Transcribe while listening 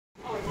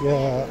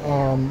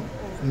Yeah,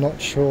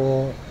 not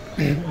sure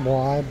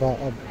why, but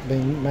I've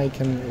been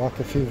making like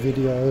a few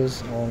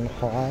videos on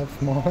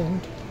hive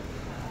mind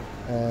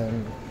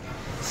and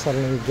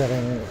suddenly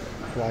getting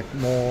like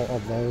more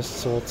of those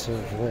sorts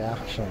of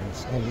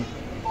reactions. And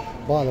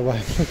by the way,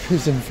 look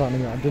who's in front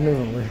of me, I didn't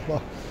even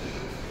realise.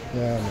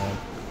 Yeah, man.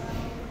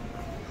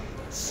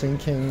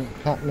 Syncing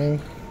happening.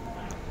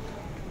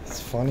 It's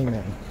funny,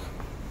 man.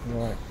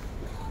 Like,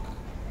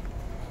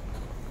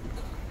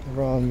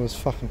 everyone was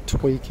fucking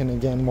tweaking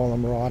again while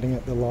I'm writing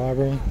at the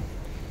library.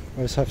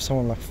 I just have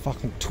someone like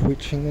fucking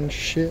twitching and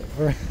shit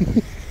around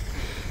me,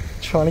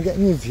 trying to get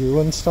me a view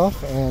and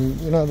stuff. And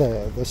you know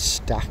the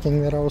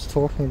stacking that I was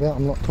talking about?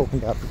 I'm not talking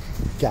about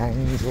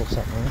gangs or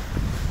something.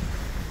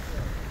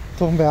 I'm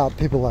talking about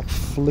people like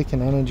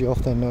flicking energy off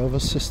their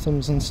nervous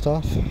systems and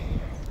stuff.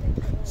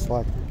 It's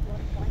like,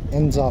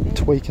 ends up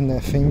tweaking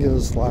their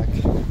fingers like,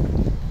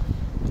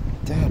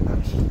 damn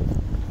man,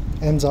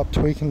 ends up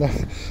tweaking their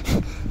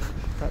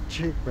that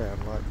cheek, man,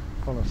 like,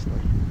 honestly.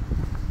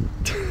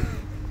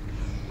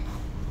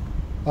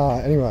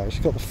 Anyway,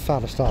 she's got the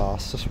fattest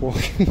ass, just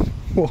walking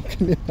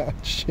in that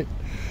shit.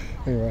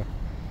 Anyway,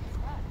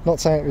 not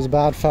saying it was a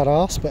bad fat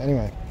ass, but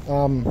anyway,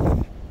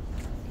 what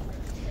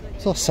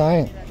was I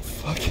saying?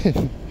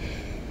 Fucking,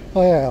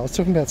 oh yeah, I was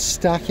talking about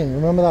stacking.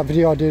 Remember that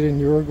video I did in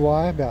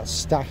Uruguay about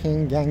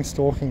stacking, gang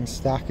stalking,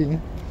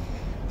 stacking?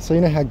 So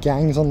you know how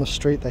gangs on the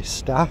street, they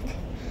stack,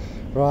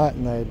 right?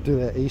 And they do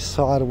their east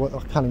side, or what? I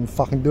can't even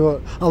fucking do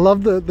it. I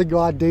love the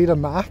guy Dieter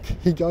Mack.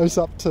 He goes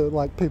up to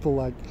like people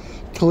like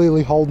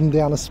clearly holding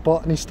down a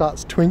spot and he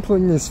starts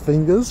twinkling his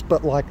fingers,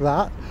 but like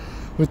that,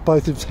 with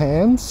both his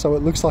hands, so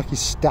it looks like he's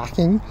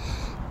stacking,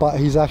 but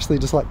he's actually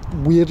just like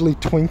weirdly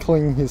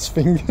twinkling his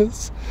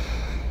fingers,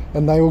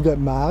 and they all get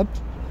mad.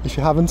 If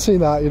you haven't seen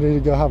that, you need to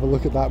go have a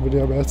look at that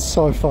video, man. It's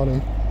so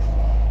funny.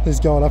 He's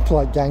going up to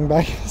like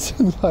gangbangers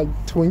and like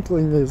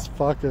twinkling his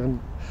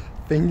fucking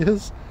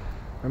fingers.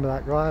 Remember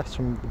that guy? It's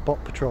from the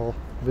Bot Patrol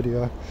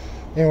video.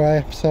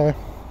 Anyway, so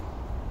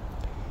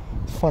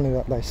it's funny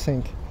that they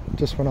sync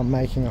just when I'm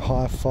making a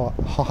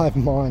hive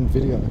mind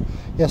video.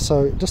 Yeah,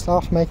 so just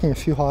after making a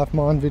few hive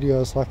mind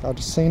videos, like I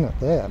just seen it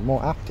there,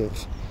 more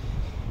active.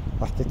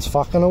 Like it's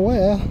fucking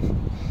aware.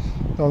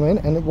 You know what I mean?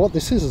 And what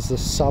this is the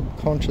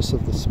subconscious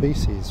of the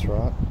species,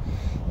 right?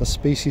 The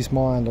species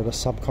mind at a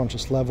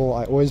subconscious level.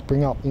 I always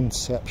bring up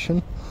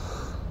Inception.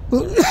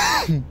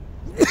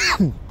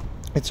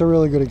 It's a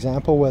really good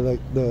example where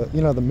the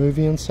you know the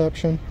movie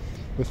Inception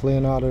with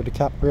Leonardo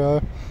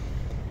DiCaprio,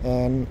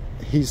 and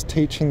he's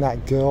teaching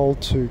that girl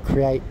to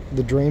create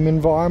the dream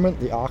environment,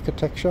 the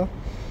architecture.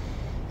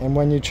 And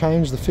when you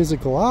change the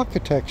physical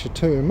architecture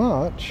too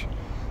much,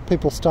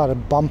 people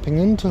started bumping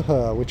into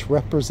her, which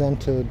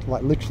represented,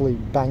 like literally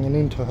banging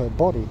into her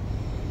body,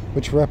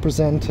 which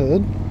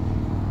represented,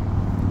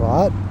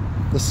 right,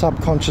 the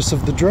subconscious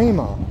of the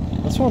dreamer.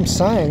 That's what I'm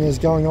saying is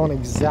going on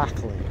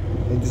exactly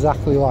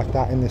like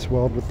that in this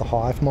world with the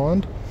hive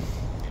mind.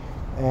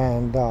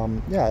 And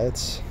yeah,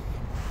 it's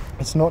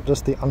not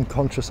just the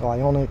unconscious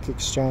ionic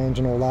exchange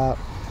and all that,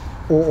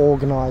 or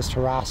organized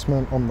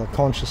harassment on the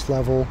conscious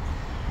level.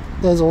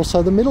 There's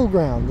also the middle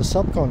ground, the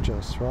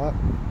subconscious, right?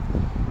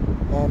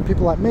 And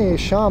people like me,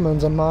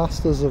 shamans, are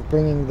masters of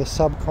bringing the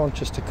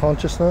subconscious to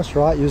consciousness,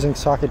 right? Using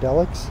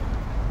psychedelics.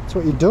 That's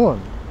what you're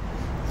doing.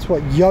 That's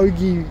what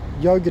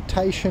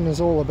yogitation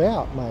is all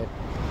about, mate.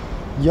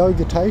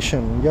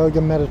 Yogitation, yoga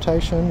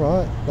meditation,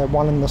 right? They're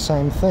one and the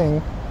same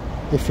thing.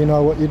 If you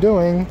know what you're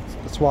doing,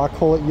 that's why I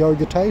call it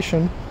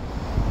yogitation.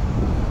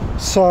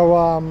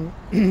 So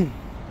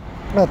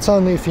that's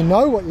only if you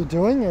know what you're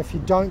doing. If you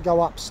don't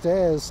go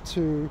upstairs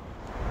to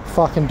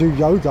fucking do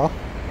yoga,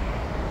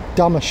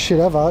 dumbest shit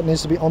ever. It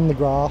needs to be on the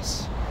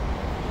grass.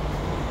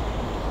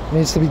 It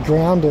needs to be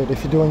grounded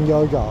if you're doing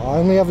yoga. I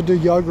only ever do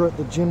yoga at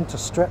the gym to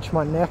stretch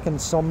my neck,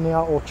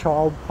 insomnia, or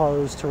child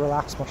pose to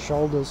relax my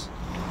shoulders.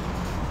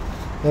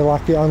 They're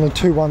like the only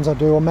two ones I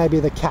do, or maybe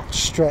the cat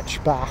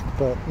stretch back,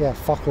 but yeah,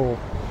 fuck all.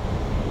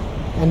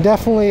 And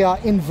definitely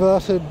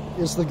inverted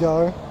is the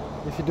go.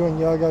 If you're doing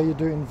yoga, you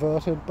do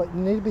inverted, but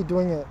you need to be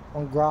doing it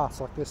on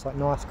grass like this, like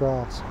nice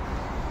grass.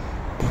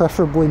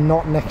 Preferably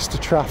not next to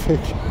traffic.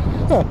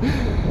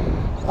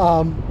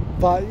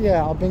 But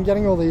yeah, I've been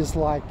getting all these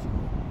like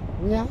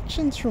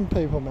reactions from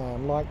people,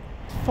 man. Like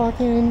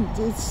fucking,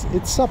 it's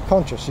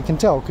subconscious. You can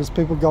tell because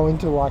people go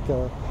into like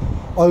a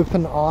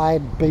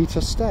open-eyed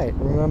beta state.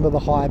 Remember the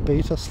high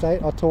beta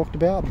state I talked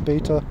about?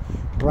 Beta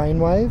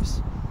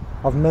brainwaves.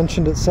 I've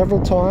mentioned it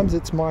several times.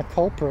 It's my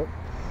culprit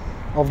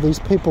of these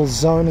people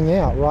zoning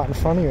out right in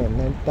front of you,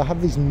 and they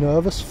have these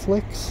nervous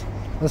flicks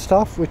and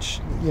stuff, which,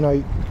 you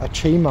know, a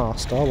chi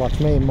master like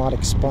me might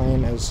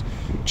explain as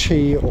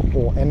chi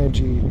or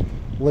energy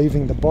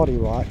leaving the body,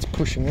 right? It's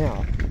pushing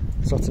out.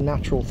 So it's a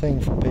natural thing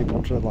for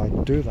people to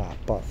like do that.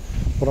 But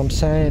what I'm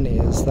saying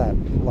is that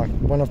like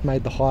when I've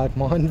made the hive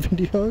mind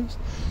videos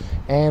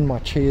and my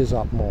chi is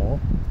up more,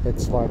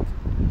 it's like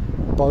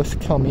both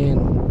come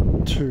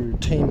in to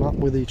team up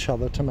with each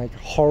other to make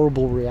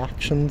horrible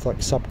reactions,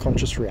 like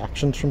subconscious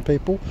reactions from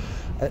people.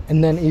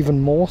 And then even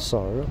more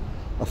so,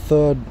 a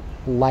third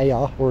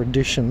layer or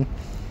addition,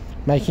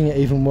 making it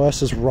even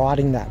worse, is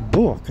writing that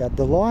book at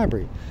the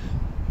library.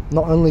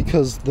 Not only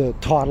because the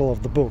title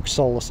of the book,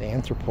 Soulless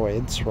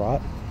Anthropoids,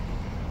 right?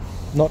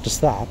 Not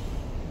just that,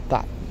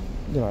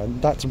 you know,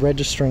 that's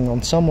registering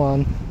on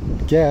someone,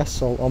 I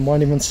guess, I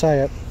won't even say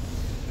it.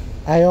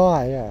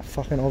 AI, yeah,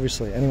 fucking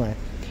obviously. Anyway.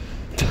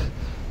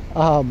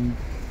 What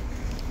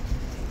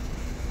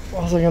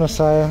was I gonna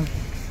say?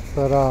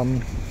 But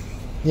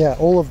yeah,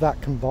 all of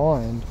that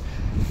combined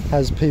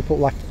has people,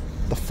 like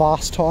the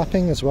fast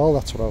typing as well,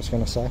 that's what I was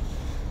gonna say.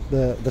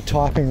 The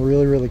typing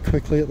really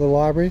quickly at the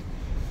library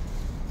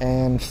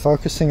and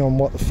focusing on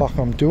what the fuck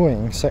I'm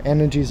doing, so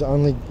energy's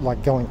only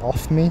like going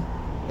off me,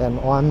 and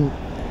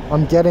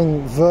I'm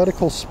getting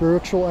vertical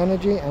spiritual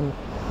energy, and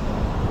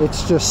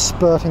it's just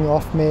spurting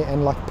off me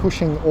and like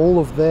pushing all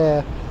of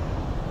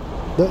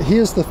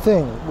here's the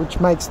thing which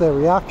makes their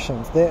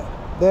reactions,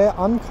 they're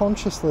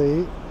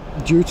unconsciously,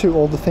 due to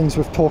all the things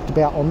we've talked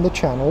about on the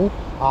channel,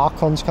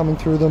 archons coming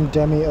through them,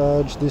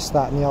 demiurge, this,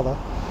 that and the other,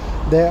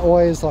 they're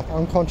always like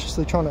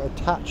unconsciously trying to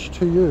attach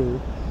to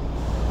you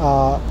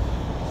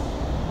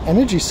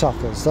energy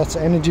suckers. That's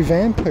energy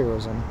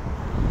vampirism,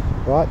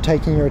 right?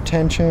 Taking your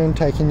attention,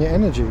 taking your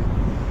energy,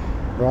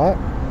 right?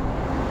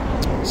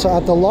 So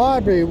at the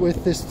library,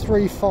 with this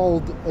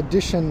threefold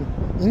addition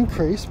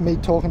increase, me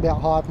talking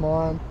about hive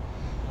mind,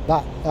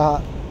 that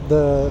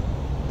the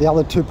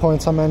other 2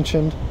 points I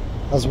mentioned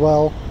as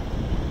well,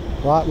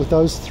 right, with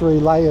those 3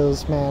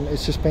 layers, man,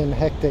 it's just been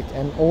hectic.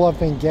 And all I've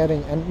been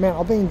getting, and man,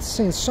 I've been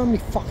seeing so many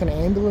fucking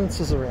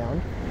ambulances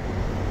around.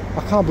 I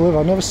can't believe it.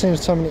 I've never seen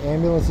so many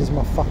ambulances in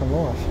my fucking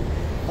life.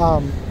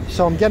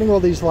 So I'm getting all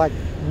these like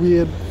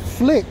weird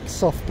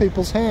flicks off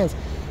people's hands,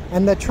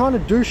 and they're trying to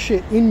do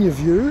shit in your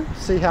view.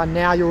 See how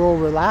now you're all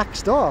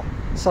relaxed? Oh,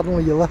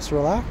 suddenly you're less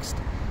relaxed.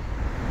 Do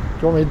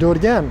you want me to do it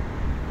again?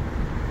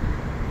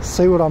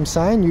 See what I'm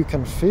saying? You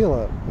can feel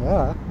it.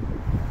 Yeah.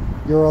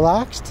 You're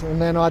relaxed,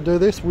 and then I do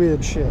this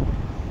weird shit.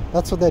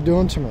 That's what they're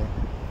doing to me.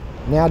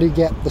 Now do you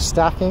get the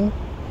stacking?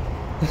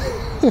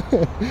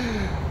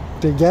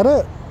 Do you get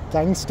it?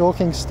 Gang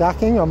stalking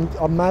stacking?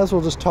 I may as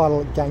well just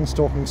title it Gang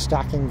Stalking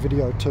Stacking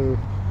Video 2.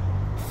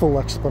 Full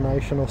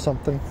explanation or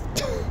something.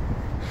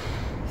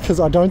 Because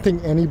I don't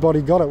think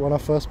anybody got it when I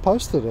first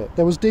posted it.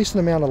 There was a decent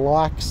amount of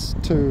likes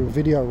to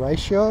video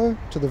ratio,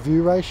 to the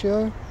view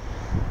ratio,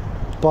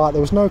 but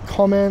there was no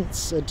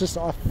comments. It just,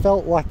 I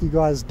felt like you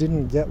guys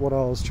didn't get what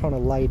I was trying to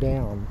lay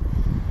down.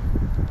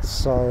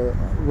 So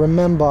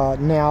remember,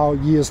 now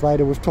years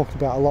later, we've talked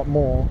about a lot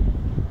more,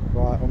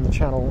 right, on the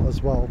channel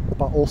as well,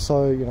 but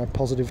also, you know,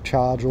 positive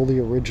charge, all the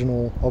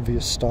original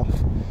obvious stuff.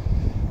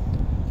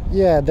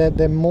 Yeah,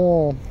 they're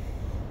more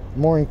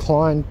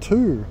inclined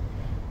to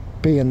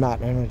be in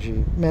that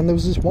energy. Man, there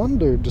was this one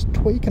dude just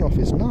tweaking off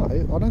his nut.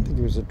 I don't think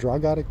he was a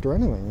drug addict or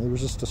anything. He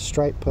was just a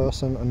straight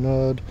person, a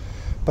nerd,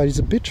 but he's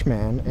a bitch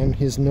man, and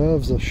his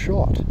nerves are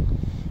shot.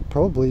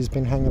 Probably he's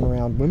been hanging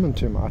around women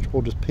too much,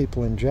 or just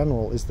people in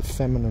general, is the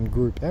feminine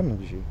group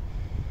energy.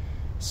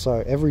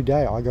 So every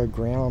day I go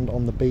ground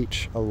on the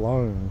beach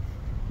alone.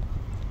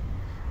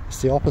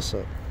 It's the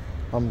opposite.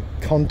 I'm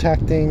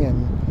contacting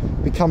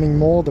and becoming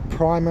more the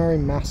primary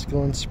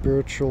masculine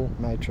spiritual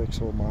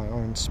matrix, or my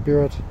own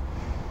spirit,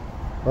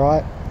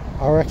 right?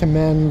 I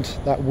recommend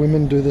that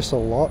women do this a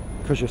lot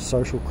because you're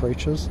social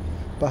creatures.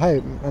 But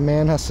hey, a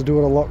man has to do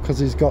it a lot because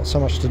he's got so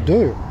much to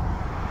do,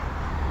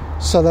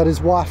 so that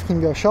his wife can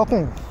go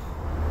shopping.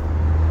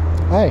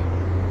 Hey.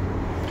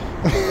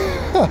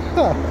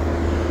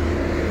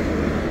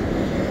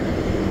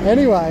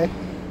 Anyway,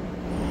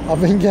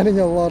 I've been getting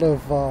a lot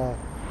of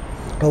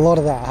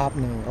that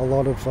happening. A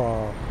lot of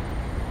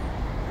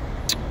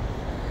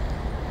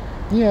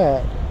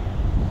yeah,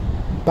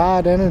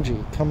 bad energy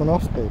coming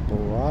off people,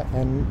 right?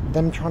 And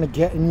them trying to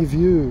get in your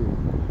view.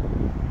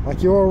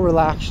 Like, you're all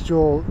relaxed,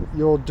 you're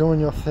doing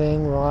your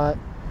thing, right?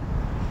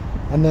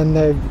 And then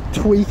they're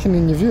tweaking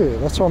in your view.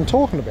 That's what I'm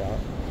talking about.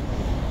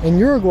 In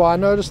Uruguay, I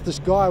noticed this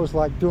guy was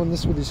like doing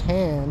this with his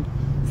hand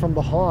from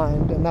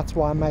behind, and that's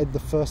why I made the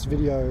first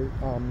video,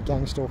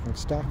 gang stalking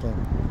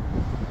stacking.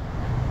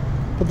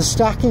 But the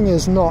stacking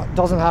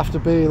doesn't have to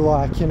be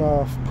like, you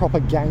know, a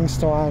proper gang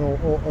sign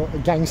or a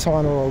gang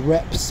sign or a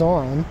rep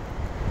sign.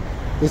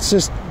 It's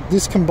just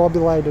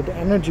discombobulated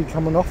energy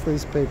coming off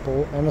these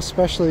people, and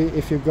especially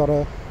if you've got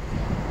a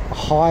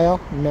higher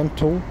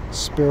mental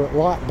spirit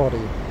light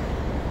body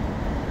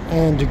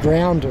and you're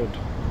grounded,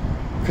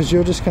 because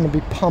you're just going to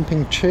be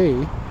pumping chi,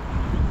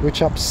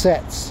 which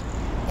upsets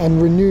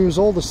and renews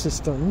all the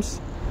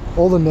systems,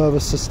 all the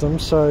nervous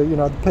systems. So, you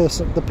know,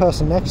 the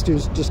person next to you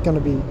is just going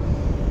to be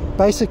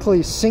basically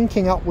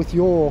syncing up with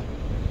your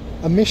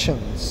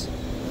emissions,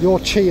 your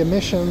chi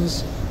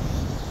emissions,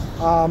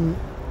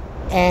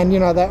 and, you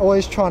know, they're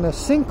always trying to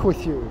sync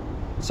with you.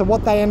 So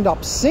what they end up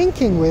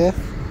syncing with,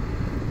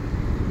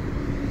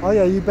 oh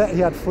yeah, you bet he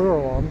had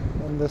fluoro on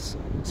and this.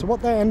 So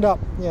what they end up,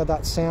 yeah,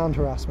 that sound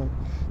harassment.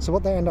 So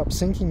what they end up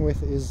syncing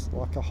with is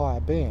like a higher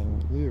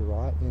being, you,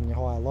 right, in your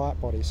higher light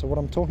body. So what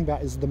I'm talking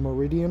about is the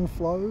meridian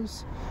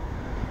flows.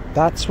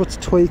 That's what's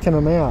tweaking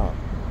them out.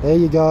 There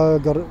you go,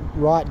 got it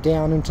right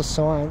down into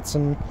science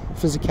and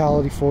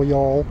physicality for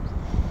y'all.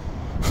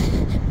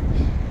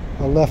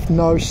 I left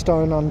no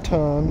stone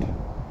unturned,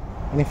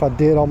 and if I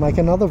did, I'll make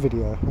another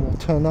video and we'll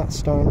turn that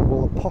stone,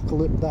 we'll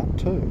apocalypse that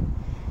too.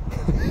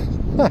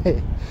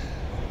 Hey,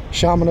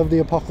 Shaman of the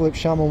Apocalypse,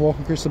 Shaman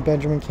Walking Crystal,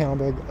 Benjamin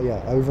Cowberg,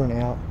 yeah, over and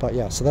out. But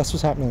yeah, so that's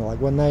what's happening. Like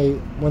when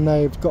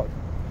they've got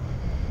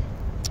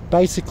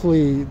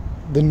basically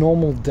the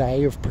normal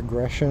day of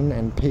progression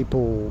and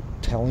people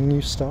telling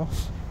you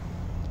stuff,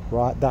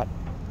 right, that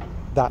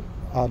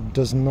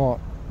does not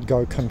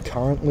go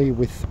concurrently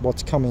with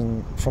what's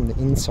coming from the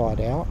inside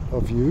out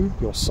of you,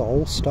 your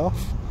soul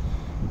stuff.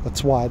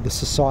 That's why the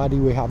society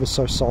we have is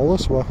so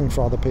soulless, working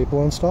for other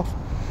people and stuff.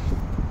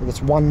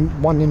 That's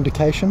one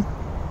indication.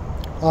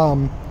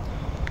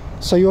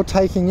 So you're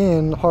taking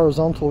in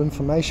horizontal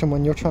information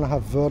when you're trying to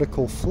have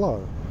vertical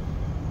flow,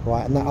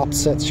 right? And that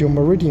upsets your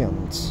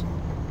meridians.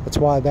 That's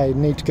why they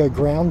need to go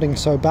grounding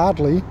so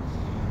badly,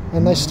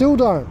 and they still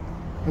don't.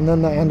 And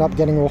then they end up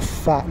getting all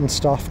fat and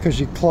stuff because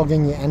you're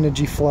clogging your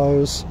energy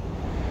flows,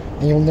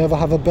 and you'll never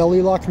have a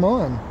belly like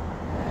mine,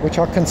 which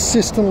I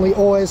consistently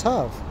always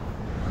have.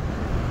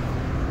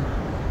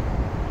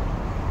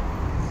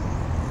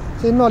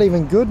 See, not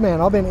even good,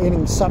 man. I've been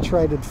eating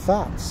saturated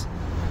fats,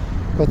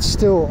 but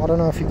still, I don't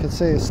know if you can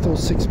see, it's still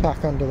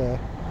six-pack under there.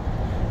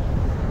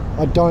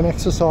 I don't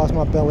exercise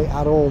my belly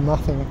at all,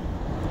 nothing.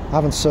 I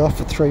haven't surfed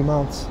for 3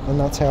 months, and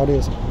that's how it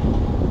is.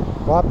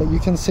 Right, but you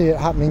can see it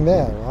happening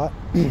there, right?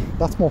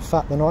 That's more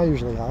fat than I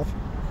usually have.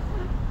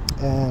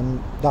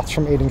 And that's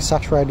from eating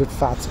saturated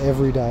fats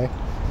every day,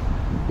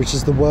 which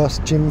is the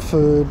worst gym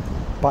food,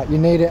 but you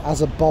need it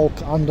as a bulk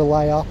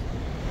underlayer.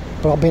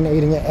 But I've been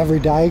eating it every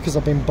day because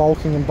I've been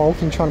bulking and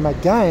bulking, trying to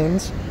make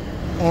gains.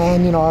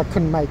 And, you know, I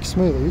couldn't make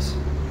smoothies.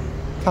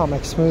 Can't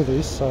make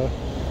smoothies, so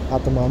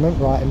at the moment,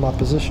 right, in my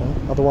position.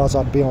 Otherwise,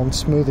 I'd be on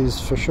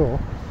smoothies for sure.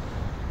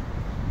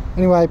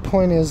 Anyway,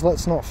 point is,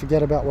 let's not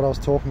forget about what I was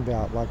talking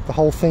about. Like, the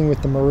whole thing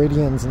with the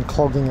meridians and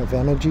clogging of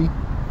energy.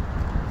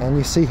 And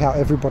you see how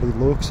everybody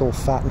looks all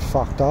fat and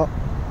fucked up.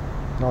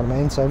 You know what I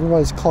mean? So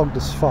everybody's clogged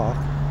as fuck.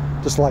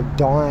 Just, like,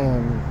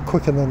 dying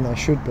quicker than they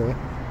should be.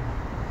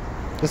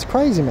 It's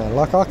crazy, man.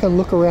 Like, I can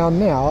look around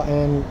now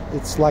and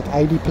it's like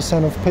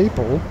 80% of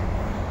people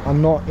are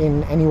not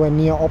in anywhere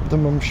near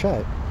optimum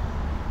shape.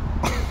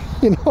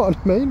 You know what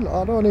I mean?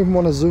 I don't even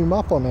want to zoom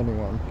up on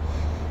anyone,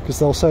 because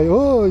they'll say,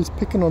 oh, he's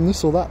picking on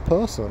this or that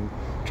person.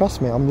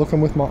 Trust me, I'm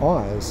looking with my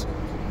eyes.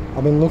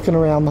 I've been looking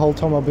around the whole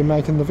time I've been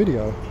making the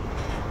video.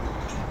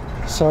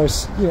 So,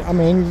 yeah, I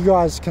mean, you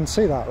guys can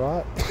see that,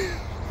 right?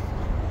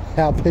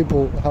 How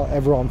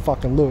everyone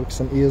fucking looks,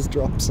 and ears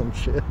drops and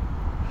shit.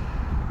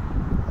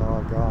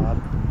 Oh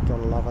God,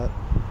 gotta love it.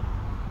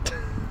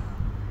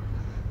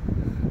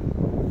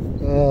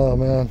 Oh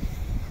man,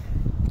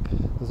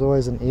 there's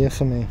always an ear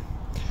for me.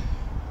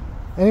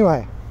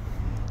 Anyway,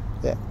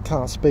 yeah,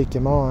 can't speak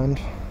your mind.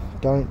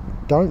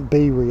 Don't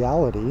be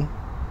reality.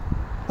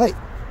 Hey,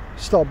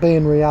 stop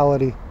being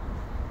reality.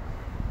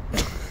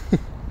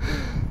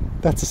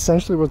 That's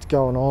essentially what's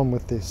going on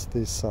with this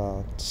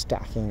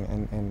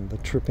stacking and the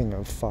tripping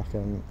of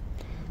fucking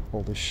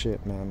all this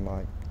shit, man.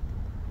 Like,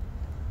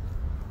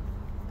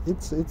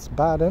 it's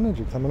bad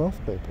energy coming off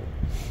people,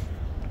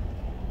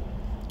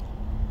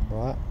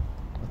 right?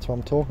 That's what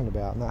I'm talking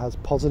about, and that has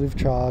positive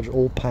charge.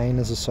 All pain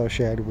is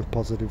associated with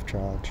positive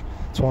charge.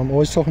 That's why I'm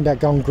always talking about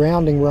going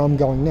grounding where I'm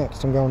going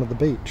next. I'm going to the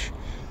beach,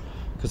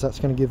 because that's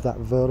going to give that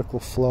vertical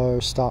flow,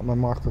 start my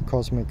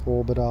microcosmic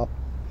orbit up,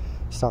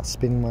 start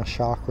spinning my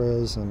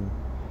chakras, and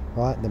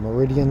right, the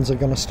meridians are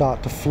going to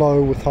start to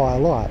flow with higher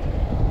light.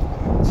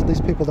 So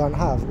these people don't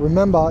have.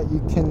 Remember, you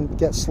can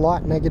get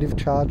slight negative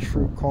charge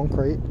through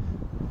concrete,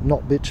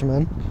 not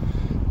bitumen,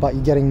 but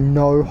you're getting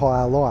no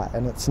higher light,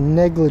 and it's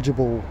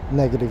negligible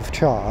negative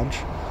charge.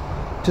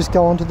 Just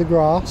go onto the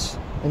grass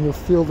and you'll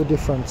feel the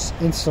difference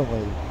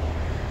instantly.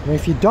 And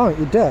if you don't,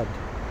 you're dead.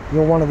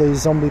 You're one of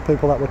these zombie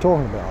people that we're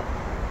talking about.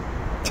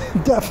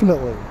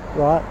 Definitely,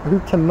 right? Who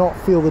cannot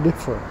feel the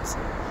difference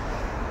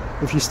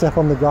if you step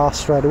on the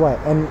grass straight away.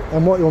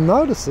 And what you'll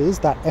notice is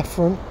that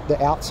efferent,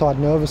 the outside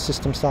nervous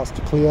system starts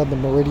to clear, the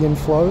meridian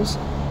flows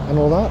and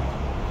all that.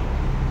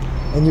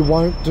 And you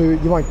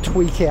won't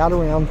tweak out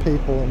around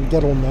people and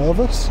get all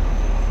nervous.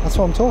 That's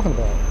what I'm talking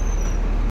about.